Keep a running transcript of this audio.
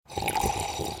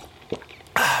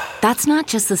That's not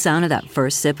just the sound of that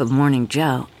first sip of Morning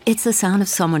Joe. It's the sound of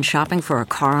someone shopping for a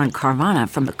car on Carvana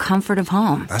from the comfort of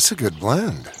home. That's a good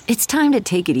blend. It's time to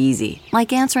take it easy,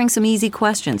 like answering some easy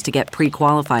questions to get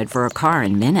pre-qualified for a car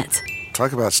in minutes.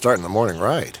 Talk about starting the morning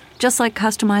right. Just like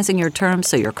customizing your terms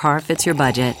so your car fits your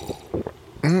budget.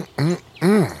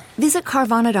 Visit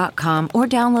Carvana.com or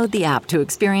download the app to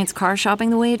experience car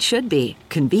shopping the way it should be.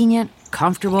 Convenient,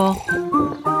 comfortable.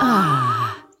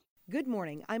 Good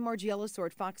morning. I'm Margie Ellisor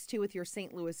at Fox 2 with your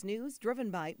St. Louis news, driven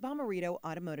by Bomarito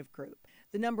Automotive Group.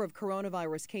 The number of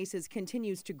coronavirus cases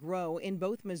continues to grow in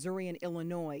both Missouri and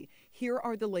Illinois. Here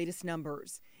are the latest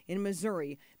numbers. In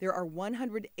Missouri, there are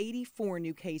 184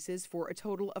 new cases for a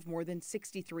total of more than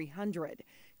 6,300.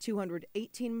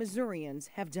 218 Missourians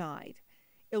have died.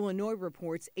 Illinois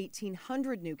reports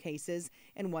 1,800 new cases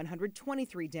and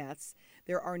 123 deaths.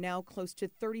 There are now close to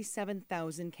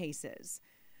 37,000 cases.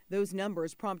 Those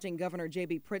numbers prompting Governor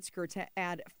J.B. Pritzker to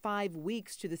add 5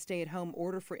 weeks to the stay-at-home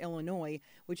order for Illinois,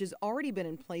 which has already been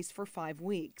in place for 5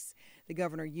 weeks. The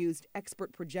governor used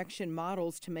expert projection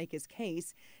models to make his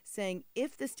case, saying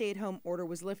if the stay-at-home order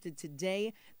was lifted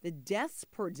today, the deaths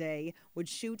per day would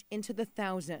shoot into the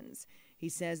thousands. He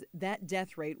says that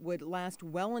death rate would last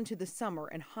well into the summer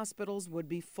and hospitals would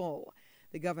be full.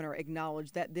 The governor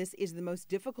acknowledged that this is the most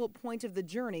difficult point of the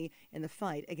journey in the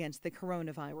fight against the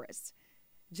coronavirus.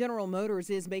 General Motors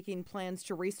is making plans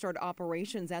to restart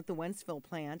operations at the Wentzville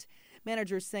plant.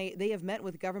 Managers say they have met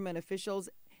with government officials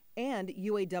and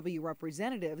UAW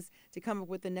representatives to come up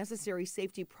with the necessary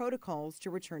safety protocols to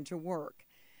return to work.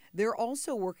 They're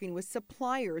also working with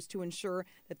suppliers to ensure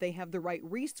that they have the right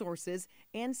resources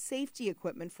and safety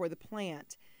equipment for the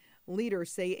plant.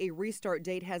 Leaders say a restart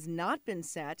date has not been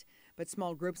set, but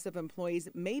small groups of employees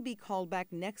may be called back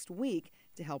next week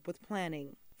to help with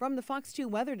planning. From the Fox 2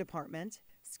 Weather Department,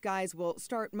 skies will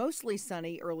start mostly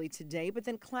sunny early today, but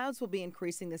then clouds will be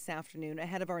increasing this afternoon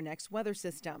ahead of our next weather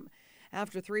system.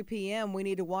 After 3 p.m., we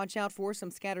need to watch out for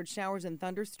some scattered showers and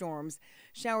thunderstorms.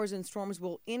 Showers and storms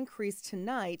will increase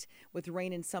tonight, with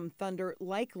rain and some thunder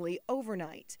likely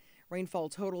overnight. Rainfall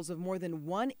totals of more than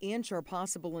 1 inch are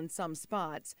possible in some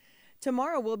spots.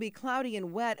 Tomorrow will be cloudy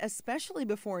and wet, especially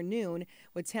before noon,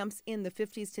 with temps in the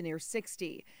 50s to near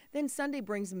 60. Then Sunday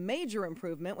brings major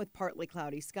improvement with partly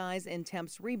cloudy skies and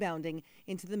temps rebounding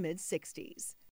into the mid-60s.